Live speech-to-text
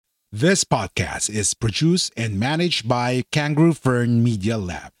This podcast is produced and managed by Kangaroo Fern Media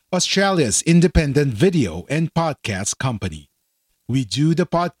Lab, Australia's independent video and podcast company. We do the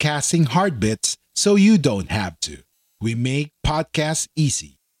podcasting hard bits so you don't have to. We make podcasts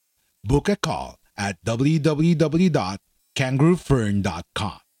easy. Book a call at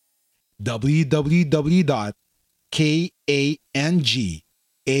www.kangaroofern.com.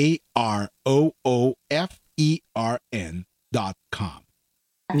 www.kangaroofern.com.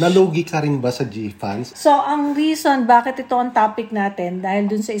 Nalugi ka rin ba sa GFunds? So, ang reason bakit ito ang topic natin,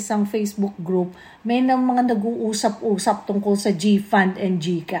 dahil dun sa isang Facebook group, may mga nag-uusap-usap tungkol sa GFund and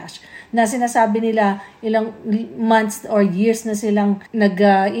GCash na sinasabi nila ilang months or years na silang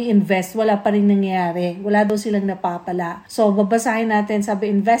nag-i-invest, wala pa rin nangyayari. Wala daw silang napapala. So, babasahin natin, sabi,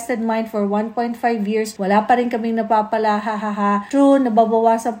 invested mine for 1.5 years, wala pa rin kaming napapala, hahaha. True,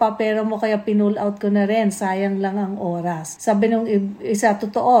 nababawasan pa pera mo kaya pinull out ko na rin, sayang lang ang oras. Sabi nung isa,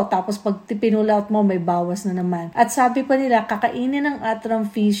 totoo, tapos pag pinull out mo, may bawas na naman. At sabi pa nila, kakainin ng atram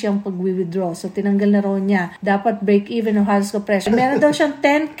fees yung pag-withdraw. So, tinanggal na raw niya. Dapat break-even o halos compression. Meron daw siyang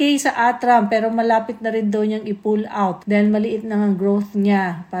 10K sa atram, pero malapit na rin daw niyang i-pull out dahil maliit na ang growth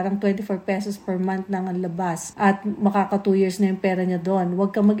niya. Parang 24 pesos per month na ang labas. At makaka 2 years na yung pera niya doon. Huwag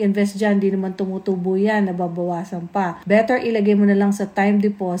kang mag-invest dyan, di naman tumutubo yan, nababawasan pa. Better ilagay mo na lang sa time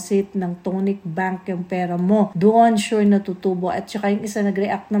deposit ng Tonic Bank yung pera mo. Doon sure na tutubo. At saka yung isa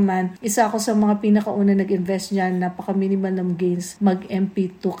nag-react naman, isa ako sa mga pinakauna nag-invest dyan, napaka-minimal ng gains,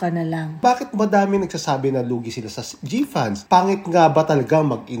 mag-MP2 ka na lang. Bakit madami nagsasabi na lugi sila sa GFunds? Pangit nga ba talaga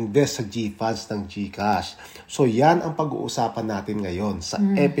mag-invest sa GFunds ng GCash? So yan ang pag-uusapan natin ngayon sa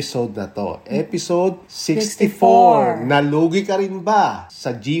episode na to. Episode 64. Nalugi ka rin ba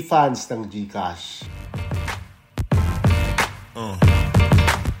sa GFunds ng GCash?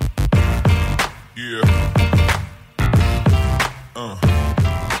 Yeah.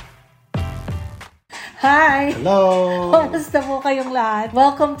 Hi! Hello! Kamusta po kayong lahat?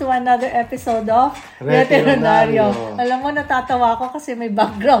 Welcome to another episode of Veterinario. Alam mo, natatawa ako kasi may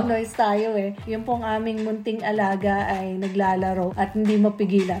background noise tayo eh. Yung pong aming munting alaga ay naglalaro at hindi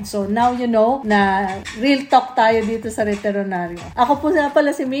mapigilan. So now you know na real talk tayo dito sa Veterinario. Ako po na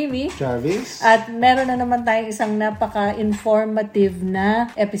pala si Mimi. Travis? At meron na naman tayong isang napaka-informative na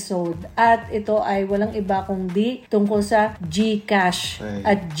episode. At ito ay walang iba kundi tungkol sa GCash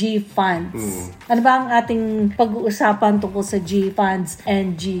at GFunds. Ano ba ang ating pag-uusapan tungkol sa GFunds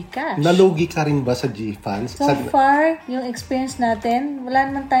and GCash? Nalugi ka rin ba sa GFunds? So far, yung experience natin,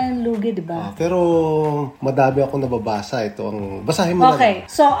 wala naman tayong lugi, di ba? Pero madami akong nababasa. Ito ang basahin mo Okay,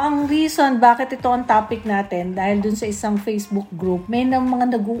 so ang reason bakit ito ang topic natin, dahil dun sa isang Facebook group, may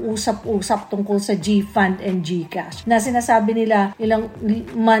mga nag-uusap-usap tungkol sa GFund and GCash na sinasabi nila ilang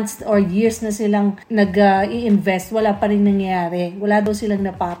months or years na silang nag-i-invest, wala pa rin nangyayari. Wala daw silang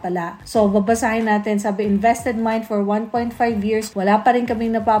napapala. So, babasahin natin, sabi, invested mine for 1.5 years, wala pa rin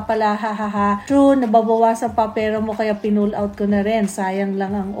kaming napapala, hahaha. True, nababawasan pa pera mo kaya pinull out ko na rin, sayang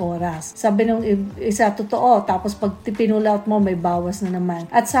lang ang oras. Sabi nung isa, totoo, tapos pag pinull out mo, may bawas na naman.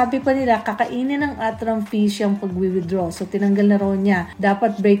 At sabi pa nila, kakainin ng atram fees yung pag-withdraw. So, tinanggal na raw niya.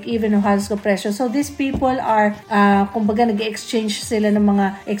 Dapat break-even o halos compression. So, these people are, kumbaga, nag-exchange sila ng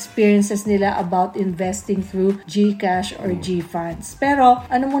mga experiences nila about investing through GCash or GFunds. Pero,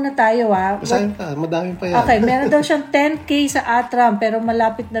 ano muna tayo Basahin ka, madami pa yan. Okay, meron daw siyang 10K sa atram, pero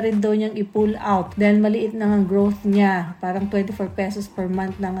malapit na rin daw niyang i-pull out dahil maliit na ang growth niya. Parang 24 pesos per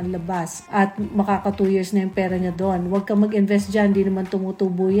month na ang labas. At makaka 2 years na yung pera niya doon. Huwag kang mag-invest dyan, di naman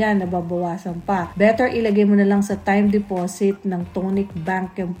tumutubo yan, nababawasan pa. Better ilagay mo na lang sa time deposit ng Tonic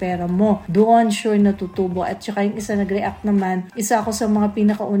Bank yung pera mo. Doon sure na tutubo. At saka yung isa nag-react naman, isa ako sa mga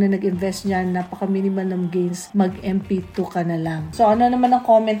pinakauna nag-invest dyan, napaka-minimal ng gains, mag-MP2 ka na lang. So ano naman ang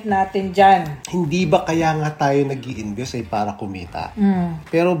comment natin dyan? Hindi ba kaya nga tayo nag-i-invest ay para kumita?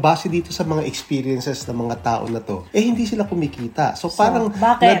 Pero base dito sa mga experiences ng mga tao na to, hindi sila kumikita. So parang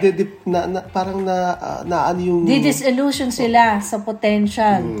bakit? ano yung Disillusion sila sa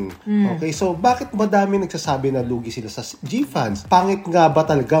potential. Okay, so bakit madami nagsasabi na lugi sila sa GFunds? Pangit nga ba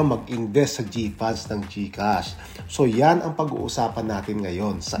talaga mag-invest sa GFunds ng GCash? So yan ang pag-uusapan natin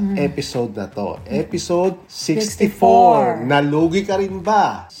ngayon sa episode na to. Episode 64. Nalugi ka rin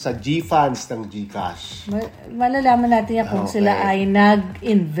ba sa GFunds ng GCash? GCash? Malalaman natin yan kung sila ay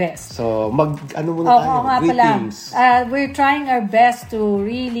nag-invest. So, ano muna tayo? Oo nga pala. Greetings. We're trying our best to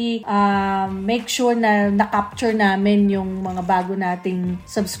really make sure na na-capture namin yung mga bago nating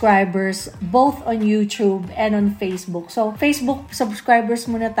subscribers both on YouTube and on Facebook. So, Facebook subscribers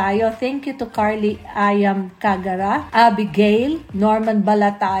muna tayo. Thank you to Carly Ayam Kagara, Abigail, Norman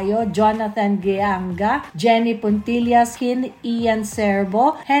Balatayo, Jonathan Geanga, Jenny Puntillas, Ian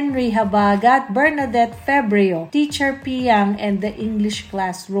Serbo, Henry Habagat, Bernadette Febrio, Teacher Piang, and the English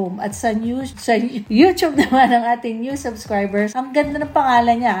Classroom. At sa YouTube naman ng ating new subscribers, ang ganda ng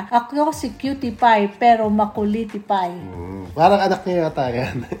pangalan niya. Ako si Cutie Pie, pero Makuliti Pie. Parang anak niya yata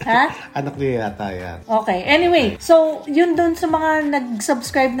yan. Ha? Anak niya yata yan. Okay. Anyway, so yun dun sa mga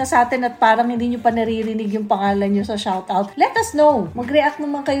nag-subscribe na sa atin at parang hindi nyo pa naririnig yung pangalan nyo sa shoutout, let us know. Mag-react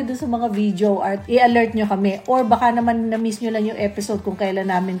naman kayo dun sa mga video at i-alert nyo kami. Or baka naman na-miss nyo lang yung episode kung kailan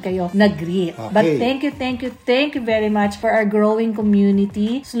namin kayo nag-greet. Okay. But thank you very much for our growing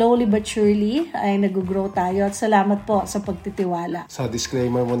community. Slowly but surely ay nag-grow tayo at salamat po sa pagtitiwala. So,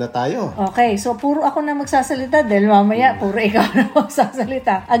 disclaimer muna tayo. Okay, so puro ako na magsasalita dahil mamaya puro ikaw na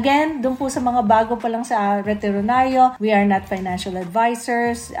magsasalita. Again, dun po sa mga bago pa lang sa Retironaryo, we are not financial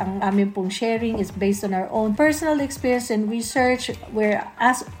advisors. Ang aming pong sharing is based on our own personal experience and research. We're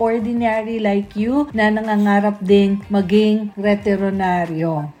as ordinary like you na nangangarap ding maging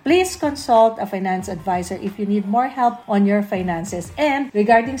Retironaryo. Please consult a finance advisor if you need more help on your finances. And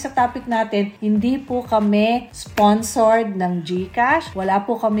regarding sa topic natin, hindi po kami sponsored ng GCash. Wala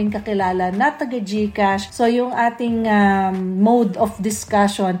po kaming kakilala na taga GCash. So yung ating mode of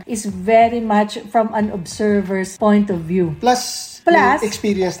discussion is very much from an observer's point of view. Plus, may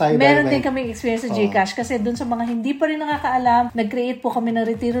experience tayo. Meron din kaming experience sa GCash kasi dun sa mga hindi pa rin nakakaalam, nag-create po kami ng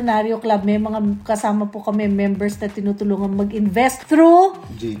Retironaryo Club. May mga kasama po kami members na tinutulungan mag-invest through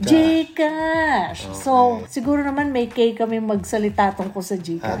GCash. Okay. So, siguro naman may kami magsalita tungkol sa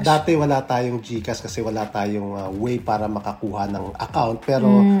GCash. Dati wala tayong GCash kasi wala tayong way para makakuha ng account.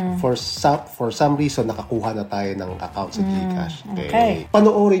 Pero for some reason, nakakuha na tayo ng account sa GCash. Okay.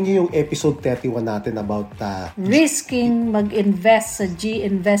 Panoorin niyo yung episode 31 natin about risking mag-invest sa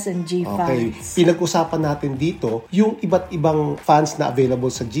G-Invest and GFunds. Okay. Pinag-usapan natin dito yung iba't ibang funds na available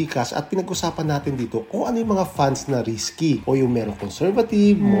sa GCash at pinag-usapan natin dito kung ano yung mga funds na risky o yung merong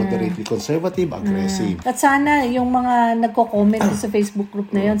conservative, moderately conservative, aggressive. At sana yung mga nagko-comment sa Facebook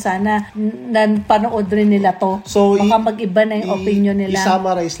group na yun, sana panood rin nila to. So, baka mag-iba na yung opinion nila.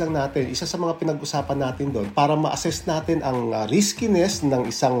 I-summarize lang natin. Isa sa mga pinag-usapan natin doon para ma-assess natin ang riskiness ng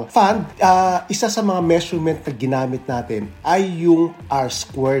isang fund. Isa sa mga measurement na ginamit natin ay yung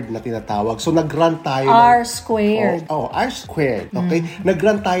R-squared na tinatawag. So, nag-run tayo R-squared. R-squared. Okay?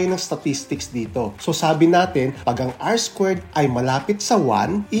 Nag-run tayo ng statistics dito. So, sabi natin, pag ang R-squared ay malapit sa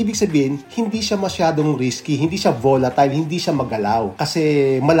 1, ibig sabihin, hindi siya masyadong risky, hindi siya volatile, hindi siya magalaw.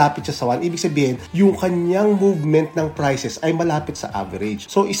 Kasi malapit siya sa 1. Ibig sabihin, yung kanyang movement ng prices ay malapit sa average.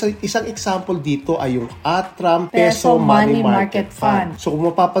 So, isang example dito ay yung Atram Peso Money Market Fund. So,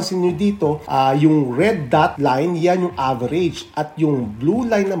 kung mapapansin nyo dito, yung red dot line, yan yung average. At yung blue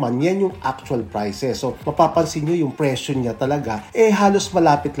line naman, yan yung actual prices. So, mapapansin nyo yung presyo niya talaga, halos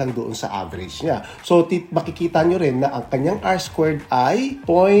malapit lang doon sa average niya. So, makikita nyo rin na ang kanyang R-squared ay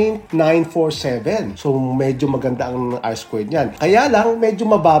 0.947. So, medyo maganda ang R-squared niyan. Kaya lang, medyo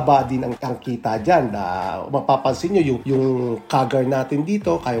mababa din ang kita dyan. Mapapansin nyo yung CAGR natin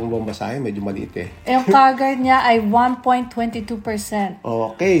dito, kaya mo basahin, medyo maliit Yung CAGR niya ay 1.22%.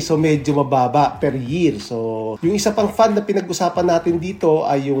 Okay, so medyo mababa per year. So, yung isa pang fund na pinag-usapan natin dito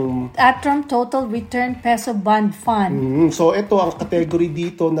ay yung Atram Total Return Peso Bond Fund. So, ito ang category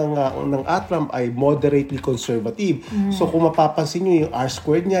dito ng Atram ay moderately conservative. So, kung mapapansin nyo, yung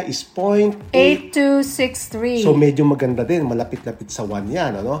R-squared niya is 0.8263. So, medyo maganda din. Malapit-lapit sa 1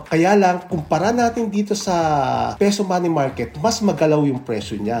 yan. Ano? Kaya lang, kumpara natin dito sa Peso Money Market, mas magalaw yung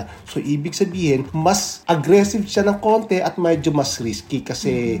presyo niya. So, ibig sabihin, mas aggressive siya ng konti at medyo mas risky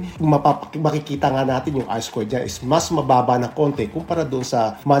kasi makikita nga natin yung R-squared niya is mas mababa na konti kumpara doon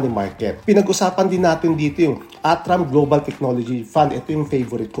sa money market. Pinag-usapan din natin dito yung Atram Global Technology Fund. Ito yung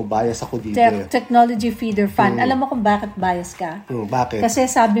favorite ko. Bias ako dito. Technology Feeder Fund. Alam mo kung bakit bias ka? Bakit? Kasi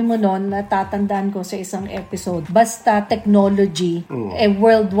sabi mo noon, natatandaan ko sa isang episode, basta technology,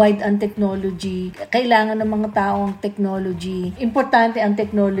 worldwide ang technology, kailangan ng mga taong technology. Importante ang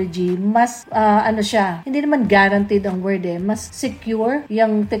technology. Mas, hindi naman guaranteed ang word mas secure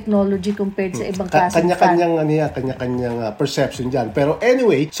yung technology compared sa ibang klase Kanya-kanyang perception dyan. Pero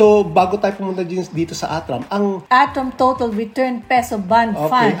anyway, so bago tayo pumunta dito sa Atram, ang Atram Total Return Peso Bond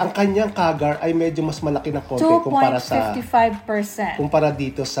Fund. ang kanyang CAGR ay medyo mas malaki na konti kumpara sa 2.55%. kumpara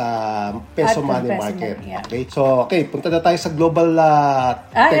dito sa peso Atram money peso market. money, yeah. Okay? So, punta na tayo sa Global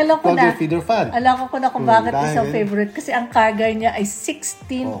alam ko Technology na. Feeder Fund. Alam ko na kung bakit dahil isang favorite. Kasi ang CAGR niya ay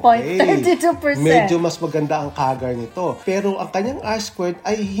 16.32%. Medyo mas maganda ang CAGR nito. Pero ang kanyang R-squared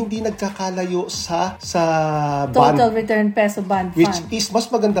ay hindi nagkakalayo sa Total Return Peso Bond which Fund. is mas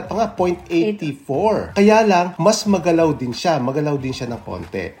maganda pa nga, 0.84. Kaya lang, mas magalaw din siya. Magalaw din siya ng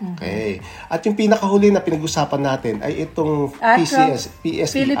konti. Okay. At yung pinakahuli na pinag-usapan natin ay itong PSEI.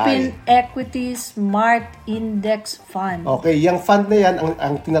 Philippine Equity Smart Index Fund. Okay, yung fund na yan,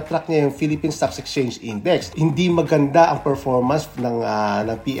 ang tinatrack niya yung Philippine Stock Exchange Index. Hindi maganda ang performance ng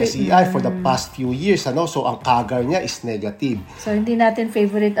PSEI for the past few years. So, ang CAGR niya is negative. So, hindi natin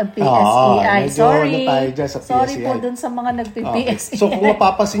favorite ang PSEI. Sorry. Tayo dyan sa Sorry PSEI. po dun sa mga nagpi-PSEI. So, kung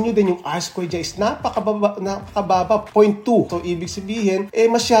mapapansin nyo din, yung R-square dyan is napakababa, 0.2. So, ibig sabihin,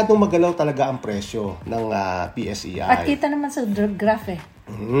 masyadong magalaw talaga ang presyo ng PSEI. At kita naman sa graph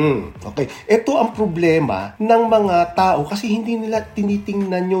Okay. Ito ang problema ng mga tao kasi hindi nila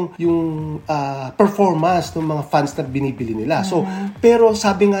tinitingnan yung performance ng mga funds na binibili nila. So, pero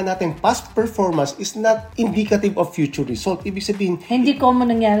sabi nga natin, past performance is not indicative of future result. Ibig sabihin, hindi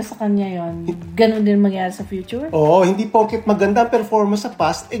common nangyari sa kanya yon. Ganun din mangyari sa future? Oo, hindi porket maganda ang performance sa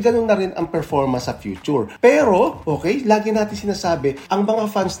past, ganun na rin ang performance sa future. Pero, okay, lagi natin sinasabi, ang mga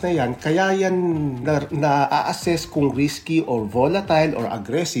funds na yan, kaya yan na-assess kung risky or volatile or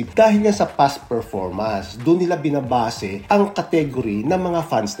aggressive dahil yan sa past performance. Doon nila binabase ang category ng mga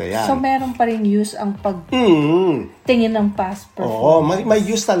funds na yan. So, meron pa rin use ang pagtingin ng past performance? Oo, may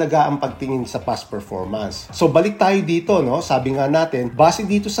use talaga ang pagtingin sa past performance. So, balik tayo dito, no? Sabi nga natin, base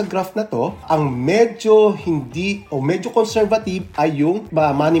dito sa graph na to, ang medyo hindi o medyo conservative ay yung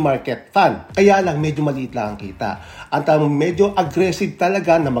money market fund. Kaya lang, medyo maliit lang ang kita. At ang medyo aggressive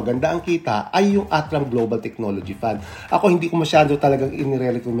talaga na maganda ang kita ay yung Atram Global Technology Fund. Ako, hindi ko masyado talagang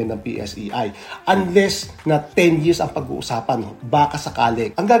inire-recommend ng PSEI unless na 10 years ang pag-uusapan. Baka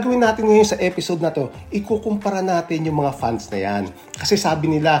sakali. Ang gagawin natin ngayon sa episode na to, ikukumpara natin yung mga funds na yan. Kasi sabi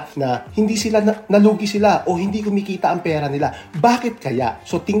nila na hindi sila nalugi sila o hindi kumikita ang pera nila. Bakit kaya?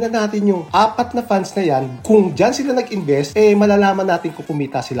 So tingnan natin yung 4 na funds na yan. Kung dyan sila nag-invest, malalaman natin kung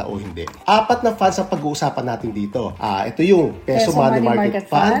kumita sila o hindi. 4 na funds ang pag-uusapan natin dito. Ito yung Peso Money Market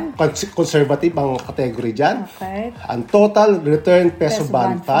Fund. Conservative ang category dyan. Okay. Ang Total Return Peso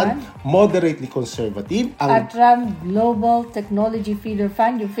Bond Fund, moderately conservative. Ang Atram Global Technology Feeder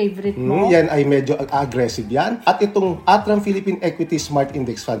Fund, yung favorite mo? Yan ay medyo aggressive yan. At itong Atram Philippine Equity Smart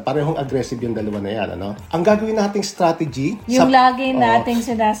Index Fund, parehong aggressive yung dalawa na yan. Ano? Ang gagawin nating strategy, yung lagi nating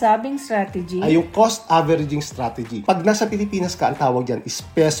sinasabing strategy, ay yung cost averaging strategy. Pag nasa Pilipinas ka, ang tawag yan is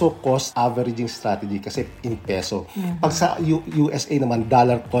peso cost averaging strategy kasi in peso. Pag sa USA naman,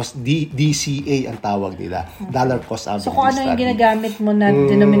 dollar cost, DCA ang tawag nila. Dollar cost averaging strategy. So kung ano yung ginagamit mo na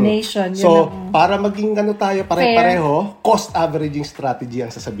denomination, yun so, ang para maging tayo pare-pareho, cost averaging strategy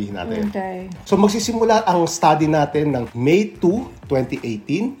ang sasabihin natin. Okay. So magsisimula ang study natin ng May 2,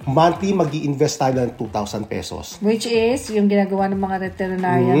 2018. Monthly, mag-i-invest tayo ng 2,000 pesos. Which is yung ginagawa ng mga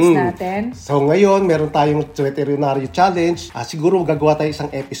veterinarians natin. So ngayon, meron tayong veterinary challenge. Siguro gagawa tayo isang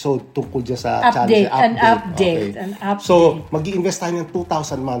episode tungkol dyan sa challenge. An update. So, mag-i-invest tayo ng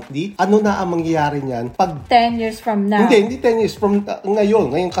 2,000 monthly. Ano na ang mangyayari niyan pag 10 years from now? Hindi 10 years. From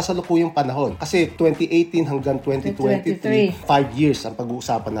ngayong kasalukuyang panahon. Kasi 2018 hanggang 2023, 5 years ang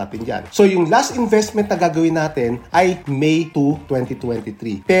pag-uusapan natin dyan. So, yung last investment na gagawin natin ay May 2,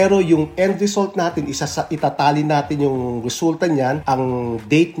 2023. Pero yung end result natin, itatali natin yung resulta niyan. Ang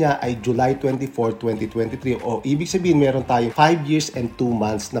date niya ay July 24, 2023. O ibig sabihin, meron tayong 5 years and 2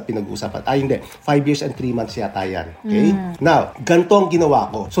 months na pinag-uusapan. Hindi. 5 years and 3 months yata yan. Okay? Now, ganito ang ginawa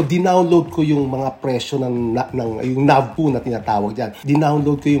ko. So, dinownload ko yung mga presyo ng yung NAV po na tinatawag dyan.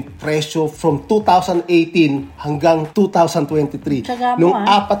 Dinownload ko yung presyo from 2018 hanggang 2023. Nung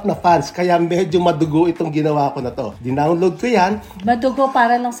 4 na funds. Kaya medyo madugo itong ginawa ko na to. Dinownload ko yan. Madugo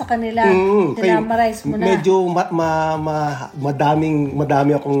para lang sa kanila. Dinamarize mo na. Medyo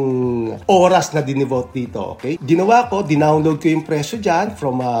madami akong oras na dinivote dito. Okay? Ginawa ko, dinownload ko yung presyo dyan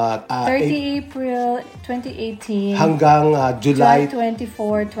from 30 April 2018 hanggang July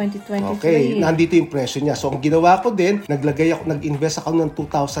 24, 2023. Okay, nandito yung presyo niya. So, ang ginawa ko din, nag-invest ako ng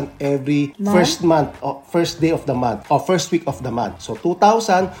 2,000 every first month, o first day of the month, o first week of the month. So,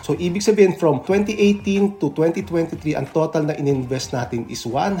 2,000. So, ibig sabihin, from 2018 to 2023, ang total na in-invest invest natin is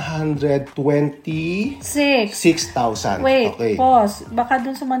 126,000. Wait, Okay. pause. Baka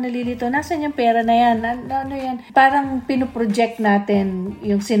dun sa mga nalilito, nasan yung pera na yan? Ano yan? Parang pinoproject natin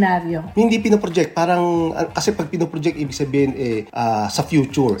yung senaryo. Hindi pinoproject. Parang, kasi pag pinoproject, ibig sabihin, sa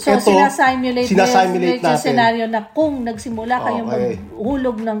future. So, Ito, sinasimulate natin. yung senaryo na kung nagsimula kayong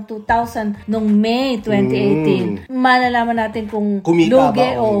maghulog ng 2,000 noong May 2018, malalaman natin kung kumita lugi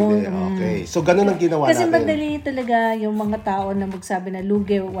ba o hindi. Okay. So, ganun ang ginawa kasi natin. madali talaga yung mga tao na magsabi na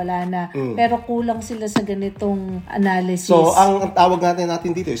lugi, wala na. Pero kulang sila sa ganitong analysis. So, ang tawag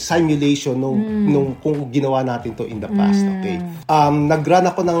natin dito is simulation nung kung ginawa natin to in the past. Okay. Nag-run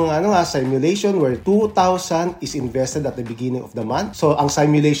ako ng simulation where 2,000 is invested at the beginning of the month. So, ang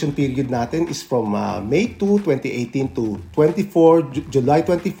simulation period natin is from May 2, 2018 to July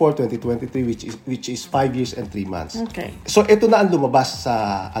 24, 2023 which is 5 years and 3 months. Okay. So, ito na ang lumabas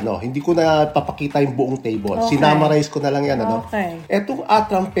sa hindi ko na papakita yung buong table. Okay. Sinamarize ko na lang yan. Okay. Itong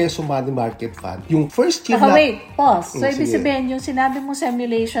Atram Peso Money Market Fund, yung first year wait, pause. So, ibig sige. sabihin, yung sinabi mo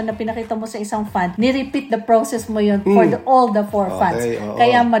simulation na pinakita mo sa isang fund, ni-repeat the process mo yun for all the 4 funds. Oo.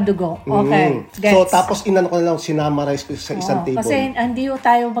 Kaya madugo. Okay. Gets. So, tapos inano ko na lang, sinamarize ko sa isang table. Kasi hindi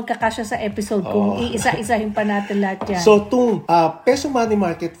tayo magkakasya sa episode kung iisa-isahin pa natin lahat yan. So, itong Peso Money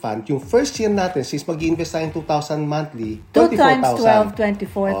Market Fund, yung first year natin, since mag-i-invest tayo 2,000 monthly, 2 times 12,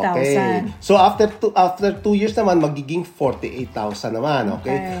 24,000. Okay. So, after 2 years naman, magiging 48,000 naman.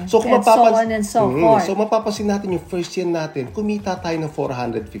 Okay? So, kung And so on and so forth. So, mapapansin natin yung first year natin, kumita tayo ng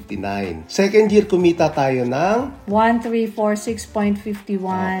 459. Second year, kumita tayo ng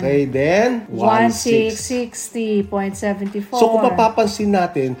 1,346.51. Okay, then 1,660.74. So kung mapapansin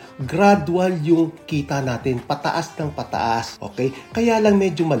natin, gradual yung kita natin, pataas ng pataas. Okay? Kaya lang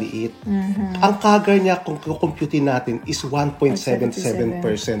medyo maliit. Ang CAGR niya, kung kukumputin natin, is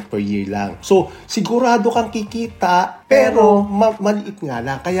 1.77% per year lang. So, sigurado kang kikita, pero maliit nga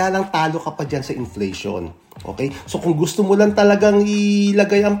lang. Kaya lang talo ka pa dyan sa inflation. Okay? So, kung gusto mo lang talagang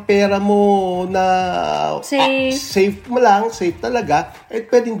ilagay ang pera mo na safe mo lang, safe talaga,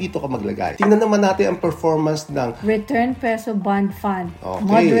 pwedeng dito ka maglagay. Tingnan naman natin ang performance ng Return Peso Bond Fund. Okay.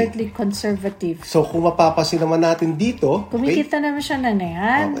 Moderately conservative. So, kung mapapansin naman natin dito, Kumikita naman siya ng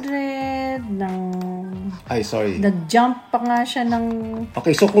 900, ng... Ay, sorry. Nag-jump pa nga siya ng...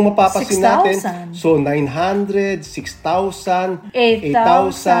 Okay, so kung mapapansin 6,000. natin, so 900, 6,000,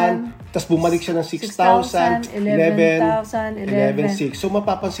 8,000, tapos bumalik siya ng 6,000, 11,000, 11,600. So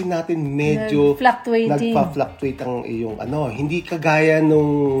mapapansin natin medyo nagpa-fluctuate ang iyong hindi kagaya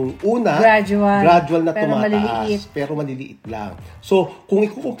nung una, gradual na pero tumataas, pero maliliit lang. So kung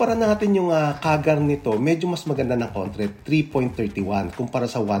ikukumpara natin yung CAGR nito, medyo mas maganda ng konti, 3.31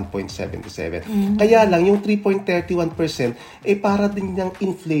 kumpara sa 1.77. Kaya lang yung 3.31% para din yung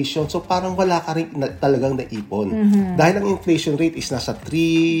inflation. So parang wala ka rin talagang naipon. Dahil ang inflation rate is nasa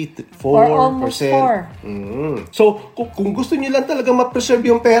 3 4%. Almost 4. So, kung gusto niyo lang talagang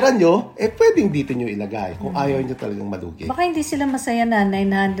ma-preserve yung pera nyo, pwedeng dito nyo ilagay. Kung ayaw nyo talagang malugi. Baka hindi sila masaya na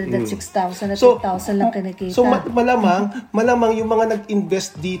 900 at 6,000 at 8,000 lang kinikita. So, malamang yung mga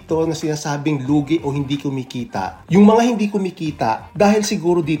nag-invest dito na sinasabing lugi o hindi kumikita, yung mga hindi kumikita, dahil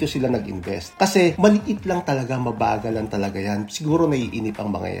siguro dito sila nag-invest. Kasi maliit lang talaga, mabagal lang talaga yan. Siguro naiinip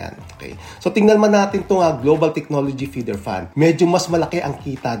ang mga yan. Okay? So, tingnan man natin itong Global Technology Feeder Fund. Medyo mas malaki ang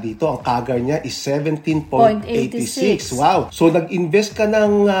kita dito. Ang CAGR niya is 17.86. Wow. So, nag-invest ka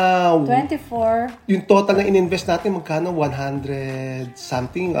ng 24. Yung total na in-invest natin, magkano? 100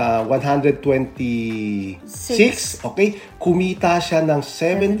 something? 126. Okay? Kumita siya ng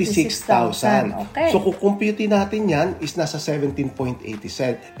 76,000. Okay. So, kung compute natin yan, is nasa 17.86%.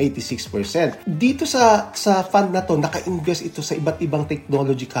 Dito sa fund na to, naka-invest ito sa iba't ibang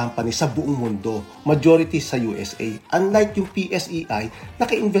technology company sa buong mundo. Majority sa USA. Unlike yung PSEI,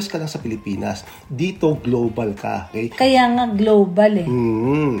 naka-invest ka lang sa Pilipinas. Dito, global ka. Okay? Kaya nga global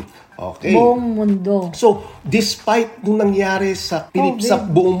Okay. Buong mundo. So, despite nung nangyari sa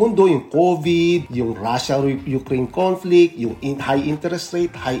buong mundo, yung COVID, yung Russia-Ukraine conflict, yung high interest rate,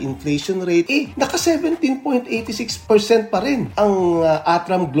 high inflation rate, naka 17.86% pa rin ang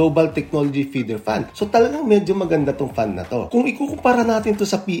Atram Global Technology Feeder Fund. So, talagang medyo maganda tong fund na to. Kung ikukumpara natin to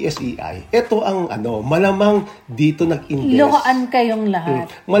sa PSEI, ito ang malamang dito nag-invest. Ilokaan kayong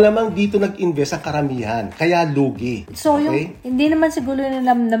lahat. Malamang dito nag-invest ang karamihan. Kaya lugi. So, yung, hindi naman siguro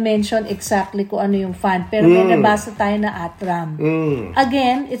nila na-mention mention exactly kung ano yung fund. Pero may nabasa tayo na ATRAM.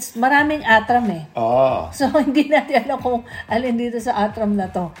 Again, maraming ATRAM eh. So, hindi natin alam kung alin dito sa ATRAM na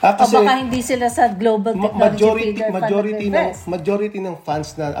to. Kasi o baka hindi sila sa Global Technology Feeder Fund. Majority ng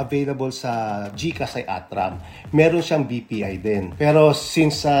funds na available sa GCash ay ATRAM. Meron siyang BPI din. Pero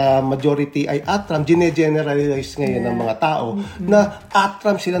since majority ay ATRAM, gine-generalize ngayon ng mga tao na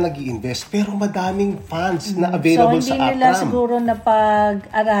ATRAM sila nag-i-invest. Pero madaming funds na available sa ATRAM. So, hindi nila siguro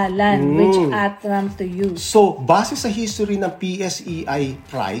napag-aralan which ATRAM to use. So, base sa history ng PSEI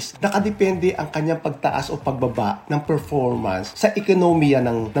price, nakadepende ang kanyang pagtaas o pagbaba ng performance sa ekonomiya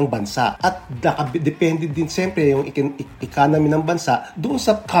ng bansa. At nakadepende din siyempre yung economy ng bansa doon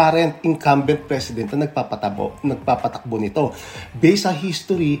sa current incumbent president na nagpapatakbo nito. Based sa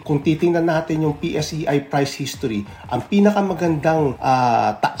history, kung titingnan natin yung PSEI price history, ang pinakamagandang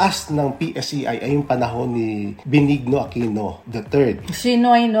taas ng PSEI ay yung panahon ni Benigno Aquino III. Si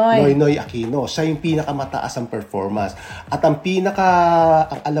Noynoy Aquino. Siya yung pinakamataas ang performance. At ang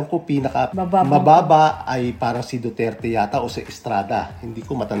alam ko, mababa ay parang si Duterte yata o si Estrada. Hindi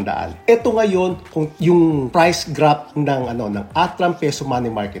ko matandaan. Ito ngayon, kung yung price graph ng ATRAM Peso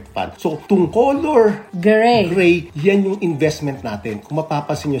Money Market Fund. So, itong color gray, yan yung investment natin. Kung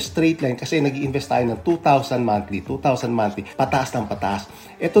mapapansin nyo, straight line, kasi nag-i-invest tayo ng 2,000 monthly, pataas ng pataas.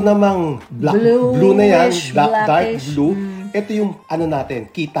 Ito namang blue na yan, dark blue. Ito yung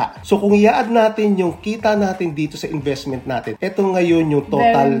natin, kita. So kung i-add natin yung kita natin dito sa investment natin, ito ngayon yung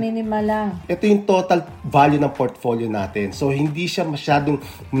total. Very minimal lang. Ito yung total value ng portfolio natin. So hindi siya masyadong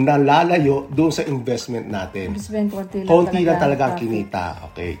nalalayo doon sa investment natin. Konti lang talaga ang kinita.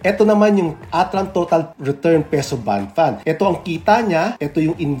 Okay. Ito naman yung ATRAM Total Return Peso Bond Fund. Ito ang kita niya. Ito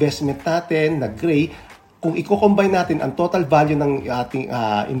yung investment natin na gray. Kung i-combine natin, ang total value ng ating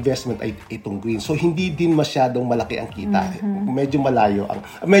investment ay itong green. So, hindi din masyadong malaki ang kita.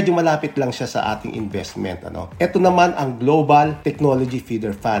 Medyo malapit lang siya sa ating investment. Ito naman ang Global Technology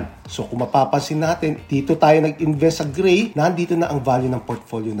Feeder Fund. So, kung mapapansin natin, dito tayo nag-invest sa gray, nandito na ang value ng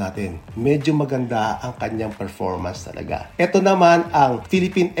portfolio natin. Medyo maganda ang kanyang performance talaga. Ito naman ang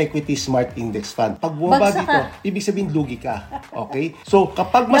Philippine Equity Smart Index Fund. Pag bumaba dito, ibig sabihin lugi ka. Okay? So,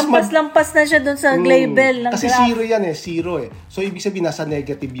 kapag mas lampas na siya dun sa label. Kasi graph. Zero eh. So, ibig sabihin, nasa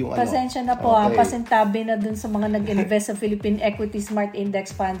negative yung Pasensya na po pasintabi na dun sa mga nag-invest sa Philippine Equity Smart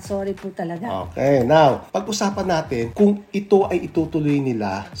Index Fund. Sorry po talaga. Okay, now, pag-usapan natin kung ito ay itutuloy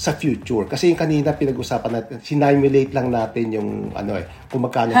nila sa future. Kasi yung kanina pinag-usapan natin, sinimulate lang natin yung kung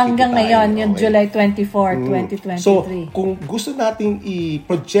magkano hanggang ngayon, yung July 24, 2023. So, kung gusto nating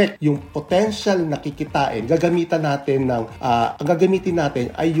i-project yung potential na kikitain, gagamitin natin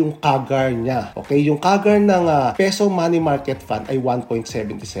ay yung CAGR niya. Okay, yung CAGR ng Peso Money Market Fund ay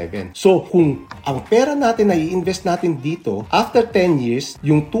 1.77. So, kung ang pera natin na i-invest natin dito, after 10 years,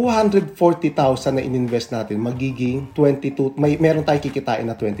 yung 240,000 na in-invest natin, magiging 22, meron tayo kikitain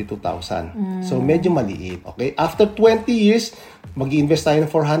na 22,000. So, medyo maliit. Okay? After 20 years, mag-i-invest tayo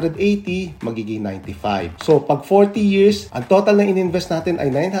ng 480, magiging 95. So, pag 40 years, ang total na in-invest natin ay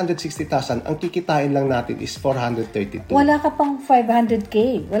 960,000. Ang kikitain lang natin is 432. Wala ka pang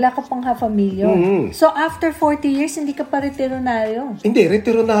 500K. Wala ka pang 500,000. So, after 40 years, hindi ka pa retironaryo. Hindi,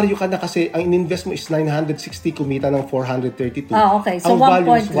 retironaryo ka na kasi ang in-invest mo is 960, kumita ng 432. Okay. So,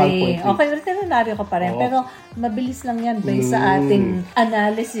 1.3. Okay, retironaryo ka pa rin. Pero, mabilis lang yan based sa ating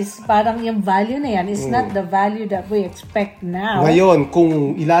analysis. Parang yung value na yan is not the value that we expect now. Ngayon,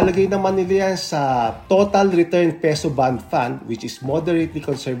 kung ilalagay naman nila yan sa Total Return Peso Bond Fund, which is moderately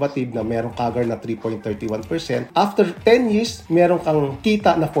conservative na merong CAGR na 3.31%, after 10 years, meron kang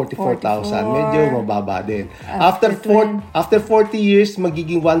kita na 44,000. Medyo mababa din. After 40 years,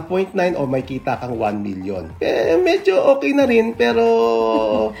 magiging 1.9 o may kita kang 1 million. Medyo okay na rin, pero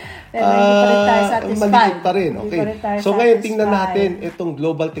hindi pa rin tayo satisfied. Maliit pa rin. Okay. So ngayon, tingnan natin itong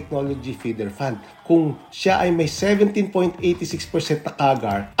Global Technology Feeder Fund. Kung siya ay may 17.86% na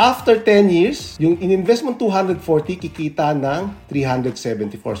CAGR, after 10 years, yung in-invest mo 240, kikita ng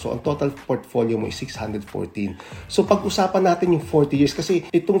 374. So, ang total portfolio mo is 614. So, pag-usapan natin yung 40 years kasi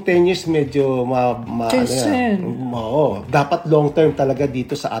itong 10 years medyo dapat long-term talaga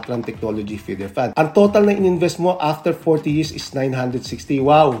dito sa ATRAM Technology Feeder Fund. Ang total na in-invest mo after 40 years is 960.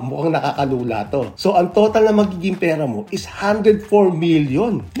 Wow, mukhang nakakalula to. So, ang total na magiging pera mo is 104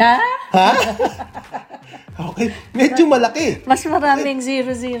 million. Ha? Okay? Medyo malaki. Mas maraming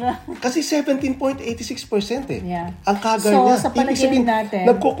 0-0. Kasi 17.86% eh. Yeah. Ang kagar So, niya. sa Ibig palagay sabihin, natin,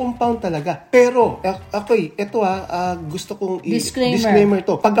 nagko-compound talaga. Pero, okay, ito gusto kong disclaimer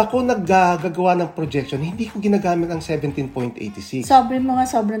to. Pag ako naggagawa ng projection, hindi ko ginagamit ang 17.86.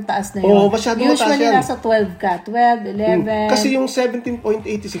 sobrang taas na yun. Oo, masyado mataas Usually, yan. nasa 12 ka. 12, 11. Kasi yung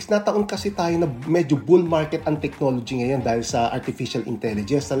 17.86, nataon kasi tayo na medyo bull market ang technology ngayon dahil sa artificial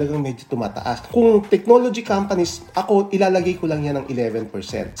intelligence. Talagang medyo tumataas. Kung technology companies, ako ilalagay ko lang yan ng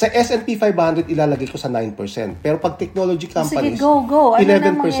 11%. Sa S&P 500, ilalagay ko sa 9%. Pero pag technology companies, sige, go. Ano 11%.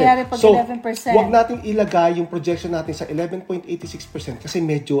 na mangyayari pag So, 11%? wag natin ilagay yung projection natin sa 11.86% kasi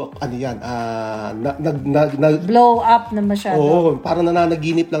medyo, blow up na masyado. Oo, parang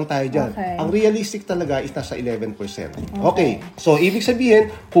nananaginip lang tayo dyan. Okay. Ang realistic talaga is nasa 11%. Okay. So, ibig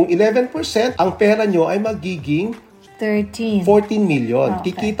sabihin, kung 11%, ang pera nyo ay magiging 14 million.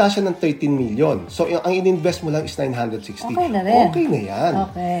 Okay. Kikita siya ng 13 million. So, ang in-invest mo lang is 960. Okay na rin. Okay na yan.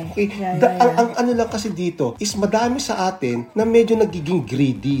 Okay. Yeah. Ang ano lang kasi dito is madami sa atin na medyo nagiging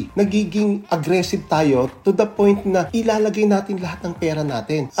greedy. Nagiging aggressive tayo to the point na ilalagay natin lahat ng pera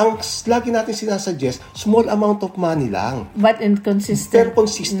natin. Ang lagi natin sinasuggest, small amount of money lang. But inconsistent. Pero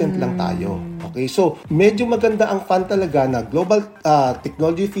consistent lang tayo. Okay? So, medyo maganda ang fund talaga na Global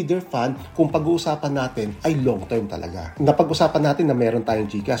Technology Feeder Fund kung pag-uusapan natin ay long term talaga. Napag-usapan natin na meron tayong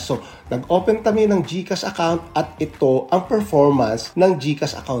GCash. So, nag-open kami ng GCash account at ito ang performance ng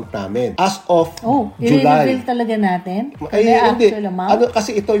GCash account namin. As of July. I-reveal talaga natin? Ay, hindi. Actual amount?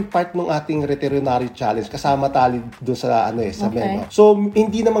 Kasi ito yung part ng ating veterinary challenge. Kasama tali doon sa sa memo. So,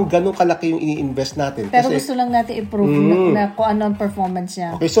 hindi naman ganun kalaki yung ini-invest natin. Pero kasi, gusto lang natin i-prove na kung ano ang performance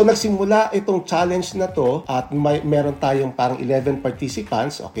niya. Okay, so nagsimula itong challenge na to at meron tayong parang 11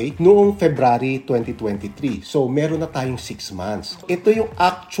 participants, okay, noong February 2023. So, meron na tayong 6 months. Ito yung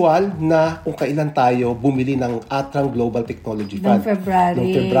actual na kung kailan tayo bumili ng Atrang Global Technology Fund. Noong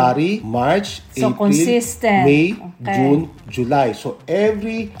February, March, so, April, consistent. May, June, July. So,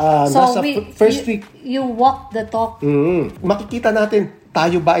 every first week, you walk the talk. makikita natin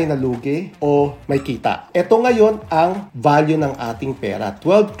tayo ba ay nalugi o may kita. Ito ngayon ang value ng ating pera,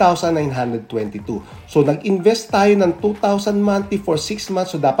 12,922. So, nag-invest tayo ng 2,000 monthly for 6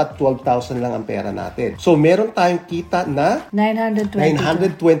 months, so dapat 12,000 lang ang pera natin. So, meron tayong kita na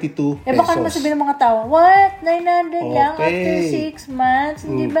 922 pesos. Baka naman sabihin ng mga tao, what? 900 lang Okay. after 6 months?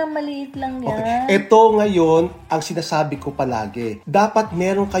 Hindi ba maliit lang yan? Okay. Ito ngayon, ang sinasabi ko palagi, dapat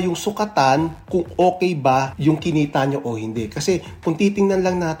meron kayong sukatan kung okay ba yung kinita nyo o hindi. Kasi kung titingnan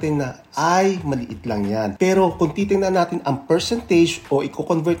lang natin na ay maliit lang yan. Pero kung titingnan natin ang percentage o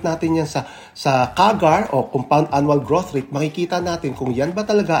i-convert natin yan sa CAGR o Compound Annual Growth Rate, makikita natin kung yan ba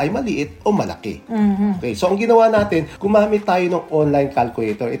talaga ay maliit o malaki. Okay, so ang ginawa natin, gumamit tayo ng online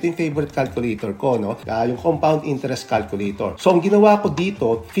calculator. Ito yung favorite calculator ko, no? Yung Compound Interest Calculator. So ang ginawa ko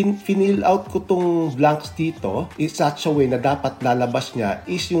dito, finil out ko tong blanks dito in such a way na dapat lalabas niya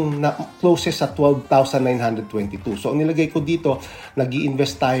is yung closest sa 12,922. So ang nilagay ko dito,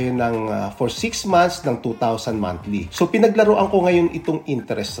 nag-i-invest tayo ng for 6 months ng 2,000 monthly. So pinaglaruan ko ngayon itong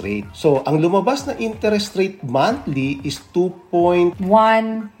interest rate. So ang lumabas na interest rate monthly is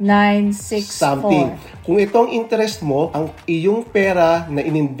 2.1964 something. Kung itong interest mo, ang iyong pera na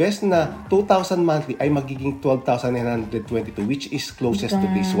ininvest na 2,000 monthly ay magiging 12,922 which is closest to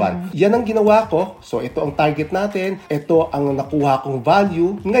this one. Yan ang ginawa ko. So ito ang target natin. Ito ang nakuha kong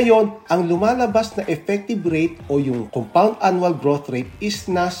value. Ngayon, ang lumalabas na effective rate o yung compound annual growth rate is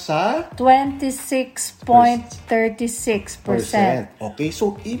nasa 26.36%. Okay,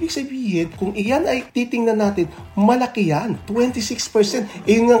 so ibig sabihin, kung iyan ay titingnan natin, malaki yan. 26%.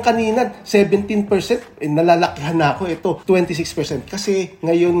 Yun nga kanina, 17%. Nalalakihan na ako ito, 26%. Kasi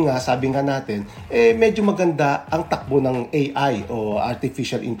ngayon nga, sabi nga natin, medyo maganda ang takbo ng AI o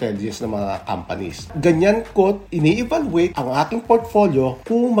Artificial Intelligence ng mga companies. Ganyan ko, ini-evaluate ang aking portfolio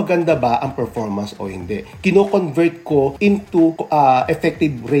kung maganda ba ang performance o hindi. Kino-convert ko into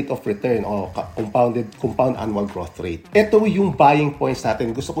effective rate of return o compound annual growth rate. Ito yung buying points natin.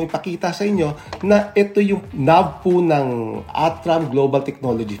 Gusto kong ipakita sa inyo na ito yung NAV po ng Atram Global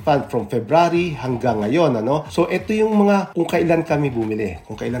Technology Fund from February hanggang ngayon. So ito yung mga kung kailan kami bumili,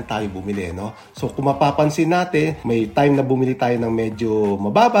 kung kailan tayo bumili. So kung mapapansin natin, may time na bumili tayo ng medyo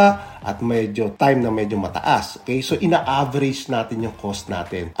mababa at medyo time na medyo mataas. Okay? So ina-average natin yung cost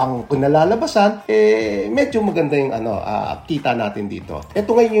natin. Ang pinalalabasan, medyo maganda yung kita natin dito.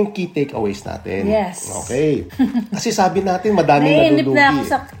 Ito ngayon yung key takeaways natin. Yes. Okay. Kasi sabi natin, madaming nalulugi. Na ako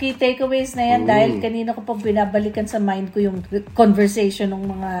sa key takeaways na yan dahil kanina ko pa binabalikan sa mind ko yung conversation ng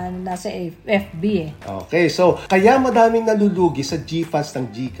mga nasa FB Okay, so kaya madaming nalulugi sa GFunds ng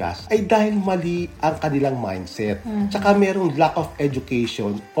GCash ay dahil mali ang kanilang mindset. Tsaka merong lack of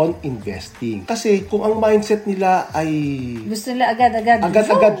education on investing. Kasi kung ang mindset nila ay gusto nila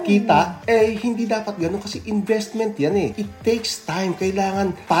agad-agad kita, hindi dapat ganun kasi investment yan eh. It takes time.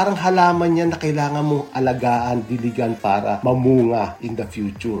 Kailangan, parang halaman yan na kailangan mong alagaan, diligan para mamunga in the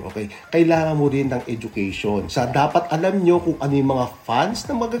future. Okay? Kailangan mo rin ng education. Dapat alam nyo kung ano yung mga funds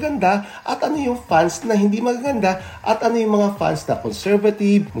na magaganda at ano yung funds na hindi magaganda at ano yung mga funds na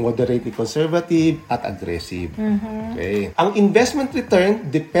conservative, moderately conservative, at aggressive. Okay? Ang investment return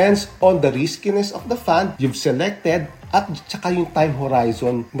depends on the riskiness of the fund you've selected at saka yung time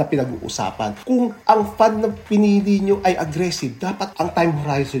horizon na pinag-uusapan. Kung ang fund na pinili nyo ay aggressive, dapat ang time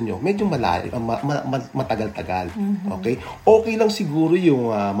horizon nyo medyo malayo, matagal-tagal. Okay? Okay lang siguro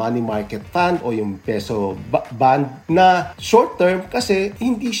yung money market fund o yung peso bond na short term kasi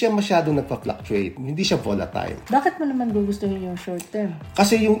hindi siya masyadong nagpa-fluctuate. Hindi siya volatile. Bakit mo naman gugustuhin yung short term?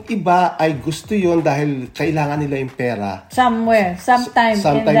 Kasi yung iba ay gusto yun dahil kailangan nila yung pera. Sometime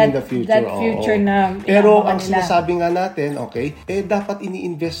in the future. That future na pero ang sinasabi nga natin, okay, dapat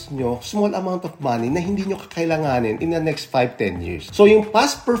ini-invest nyo small amount of money na hindi nyo kakailanganin in the next 5-10 years. So, yung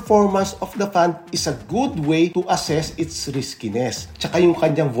past performance of the fund is a good way to assess its riskiness. Tsaka yung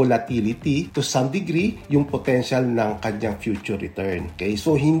kanyang volatility, to some degree, yung potential ng kanyang future return. Okay?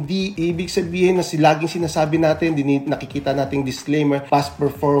 So, hindi ibig sabihin na laging sinasabi natin, nakikita nating disclaimer, past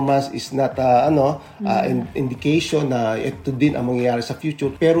performance is not indication na ito din ang mangyayari sa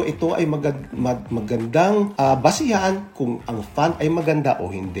future. Pero ito ay magandang basihan kung ang fund ay maganda o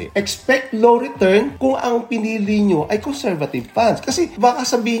hindi. Expect low return kung ang pinili nyo ay conservative funds. Kasi baka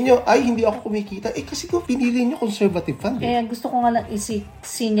sabihin nyo, ay hindi ako kumikita. Kasi kung pinili nyo conservative fund. Kaya gusto ko nga lang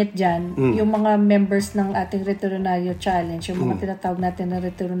isingit dyan, yung mga members ng ating Returnaryo Challenge, yung mga tinatawag natin na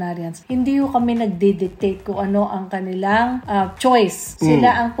Returnarians, hindi yung kami nagde-dictate kung ano ang kanilang choice.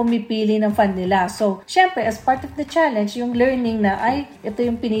 Sila ang pumipili ng fund nila. So, syempre, as part of the challenge, yung learning na, ito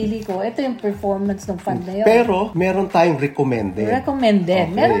yung pinili ko, ito yung performance ng fund na yun. Pero, meron tayong recommended.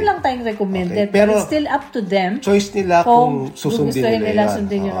 Okay. Meron lang tayong recommended. Okay. Pero it's still up to them. Choice nila kung susundin nila yan.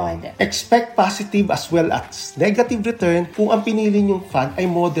 Sundin yun okay. Expect positive as well as negative return kung ang pinili nyong fund ay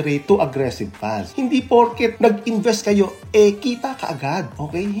moderate to aggressive funds. Hindi porket nag-invest kayo, kita ka agad.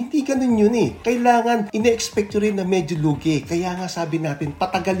 Okay? Hindi ganun yun eh. Kailangan, ine-expect nyo rin na medyo lugi. Kaya nga sabi natin,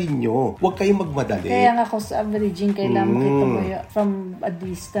 patagalin nyo. Huwag kayong magmadali. Kaya nga cost averaging, kailangan makita mo from a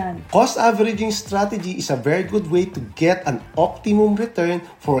distance. Cost averaging strategy is a very good way to get an optimum return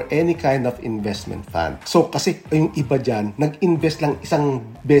for any kind of investment fund. So, kasi yung iba dyan, nag-invest lang isang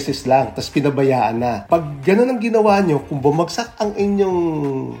beses lang, tapos pinabayaan na. Pag ganun ang ginawa nyo, kung bumagsak ang inyong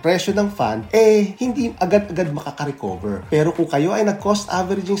presyo ng fund, hindi agad-agad makaka-recover. Pero kung kayo ay nag-cost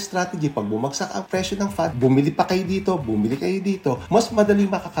averaging strategy, pag bumagsak ang presyo ng fund, bumili pa kayo dito, bumili kayo dito, mas madali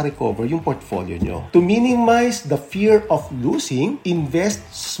makaka-recover yung portfolio nyo. To minimize the fear of losing, invest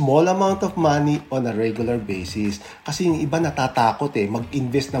small amount of money on a regular basis. Kasi yung iba natatakot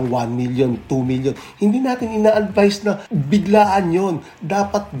mag-invest ng 1 million, 2 million. Hindi natin ina-advise na biglaan yon.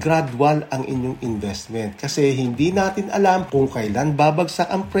 Dapat gradual ang inyong investment. Kasi hindi natin alam kung kailan babagsak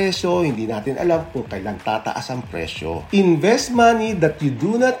ang presyo, hindi natin alam kung kailan tataas ang presyo. Invest money that you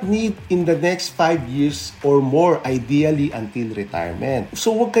do not need in the next 5 years or more, ideally until retirement.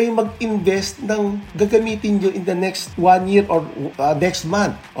 So huwag kayong mag-invest ng gagamitin nyo in the next 1 year or next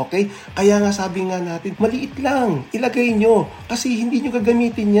month. Okay? Kaya nga sabi nga natin, maliit lang. Ilagay nyo. Kasi hindi nyo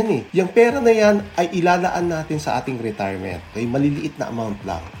gagamitin yan eh. Yung pera na yan ay ilalaan natin sa ating retirement. Okay? Maliliit na amount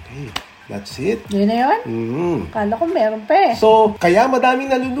lang. Okay? That's it. Yun na yun? Kala ko meron pa eh. So, kaya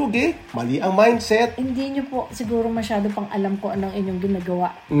madaming nalulugi, mali ang mindset. Hindi nyo po siguro masyado pang alam kung anong inyong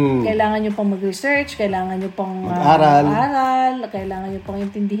ginagawa. Kailangan nyo pang mag-research, kailangan nyo pang mag-aral, kailangan nyo pang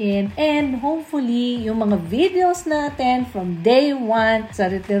intindihin. And hopefully, yung mga videos natin from day 1 sa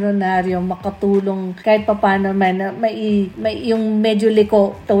Returnaryo makatulong kahit paano man na may yung medyo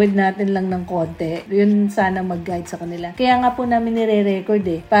liko, tawid natin lang ng konti. Yun sana mag-guide sa kanila. Kaya nga po namin nire-record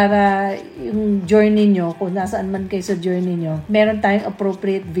para yung journey nyo, kung nasaan man kayo sa journey nyo, meron tayong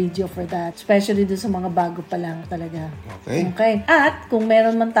appropriate video for that. Especially doon sa mga bago pa lang talaga. Okay. At kung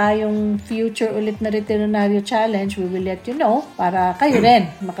meron man tayong future ulit na Returnaryo Challenge, we will let you know para kayo rin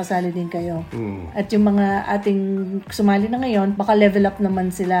makasali din kayo. At yung mga ating sumali na ngayon, baka level up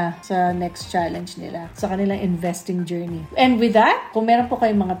naman sila sa next challenge nila, sa kanilang investing journey. And with that, kung meron po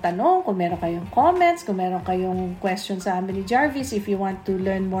kayong mga tanong, kung meron kayong comments, kung meron kayong questions sa amin ni Jarvis, if you want to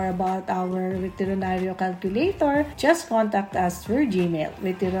learn more about our Veterinario calculator, just contact us through Gmail,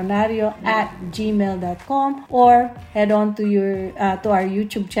 veterinario@gmail.com, or head on to our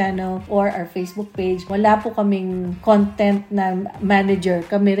YouTube channel or our Facebook page. Wala po kaming content na manager.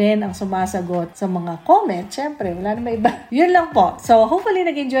 Kami rin ang sumasagot sa mga comments. Siyempre, wala na may iba. Yun lang po. So, hopefully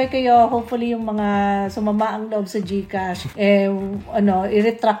nag-enjoy kayo. Hopefully yung mga sumama ang loob sa GCash,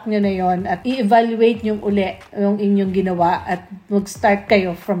 i-retract nyo na yon at i-evaluate nyo uli yung inyong ginawa at mag-start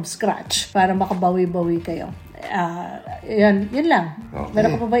kayo from scratch para makabawi-bawi kayo. Yun lang. Okay.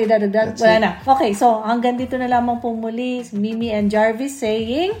 Meron ka pa ba idadagdag? Wala na. Okay, so hanggang dito na lamang po muli, Mimi and Jarvis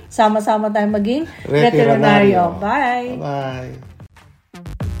saying, sama-sama tayo maging veterinaryo. Bye! Bye!